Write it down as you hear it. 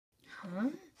Huh?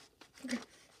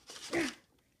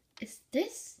 Is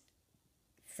this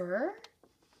fur?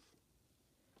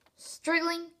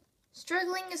 Struggling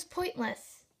is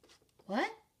pointless. What?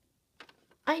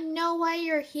 I know why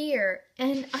you're here,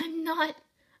 and I'm not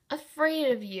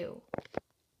afraid of you.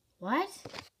 What?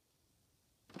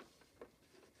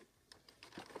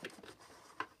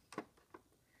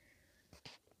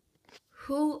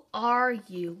 Who are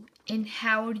you, and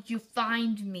how did you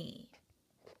find me?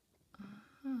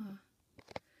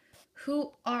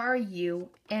 Who are you,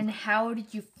 and how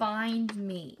did you find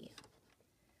me?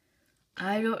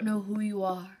 I don't know who you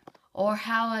are, or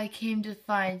how I came to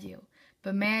find you,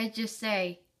 but may I just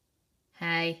say,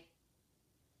 hey.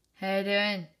 How you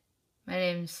doing? My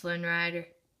name's Flynn Rider,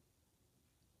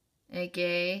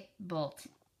 aka Bolt.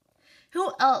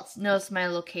 Who else knows my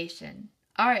location?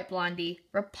 Alright, Blondie,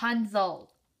 Rapunzel.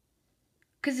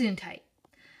 Gesundheit.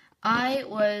 I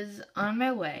was on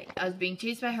my way. I was being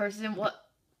chased by horses and what?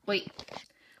 Wait.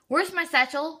 Where's my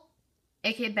satchel?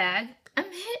 aka bag. I've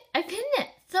hidden it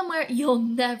somewhere. You'll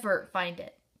never find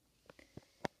it.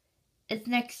 It's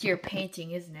next to your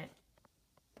painting, isn't it?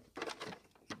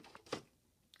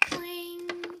 Cling.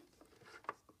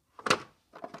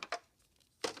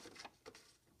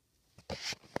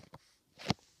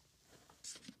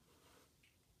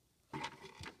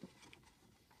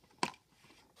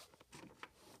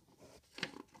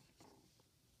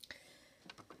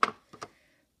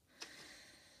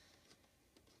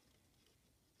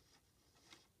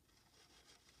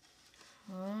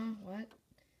 What?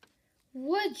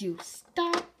 Would you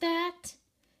stop that?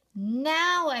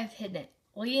 Now I've hidden it.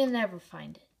 Well, you'll never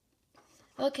find it.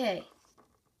 Okay.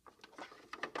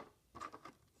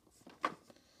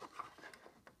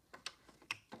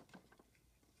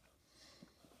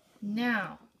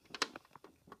 Now. Do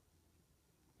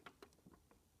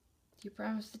you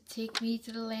promise to take me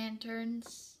to the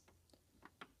lanterns?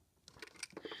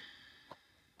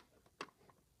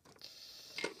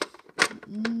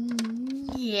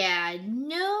 Yeah,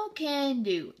 no can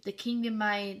do. The kingdom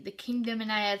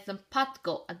and I had some pot to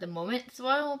go at the moment, so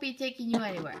I won't be taking you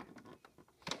anywhere.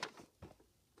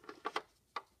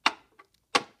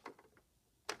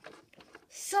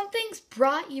 Something's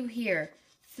brought you here,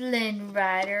 Flynn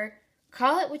Rider.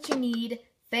 Call it what you need.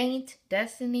 Faint,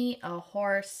 destiny, a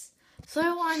horse. So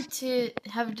I want to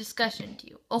have a discussion to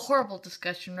you. A horrible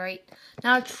discussion, right?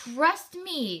 Now trust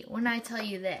me when I tell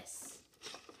you this.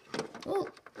 Well,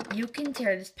 you can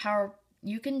tear this tear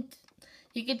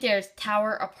this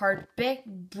tower apart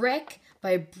brick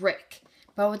by brick.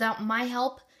 But without my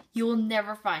help, you will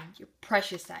never find your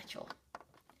precious satchel.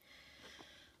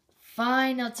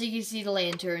 Fine, I'll take you to see the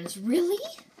lanterns. Really?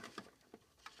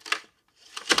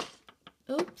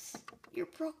 Oops, you're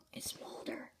broken. It's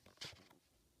Smolder.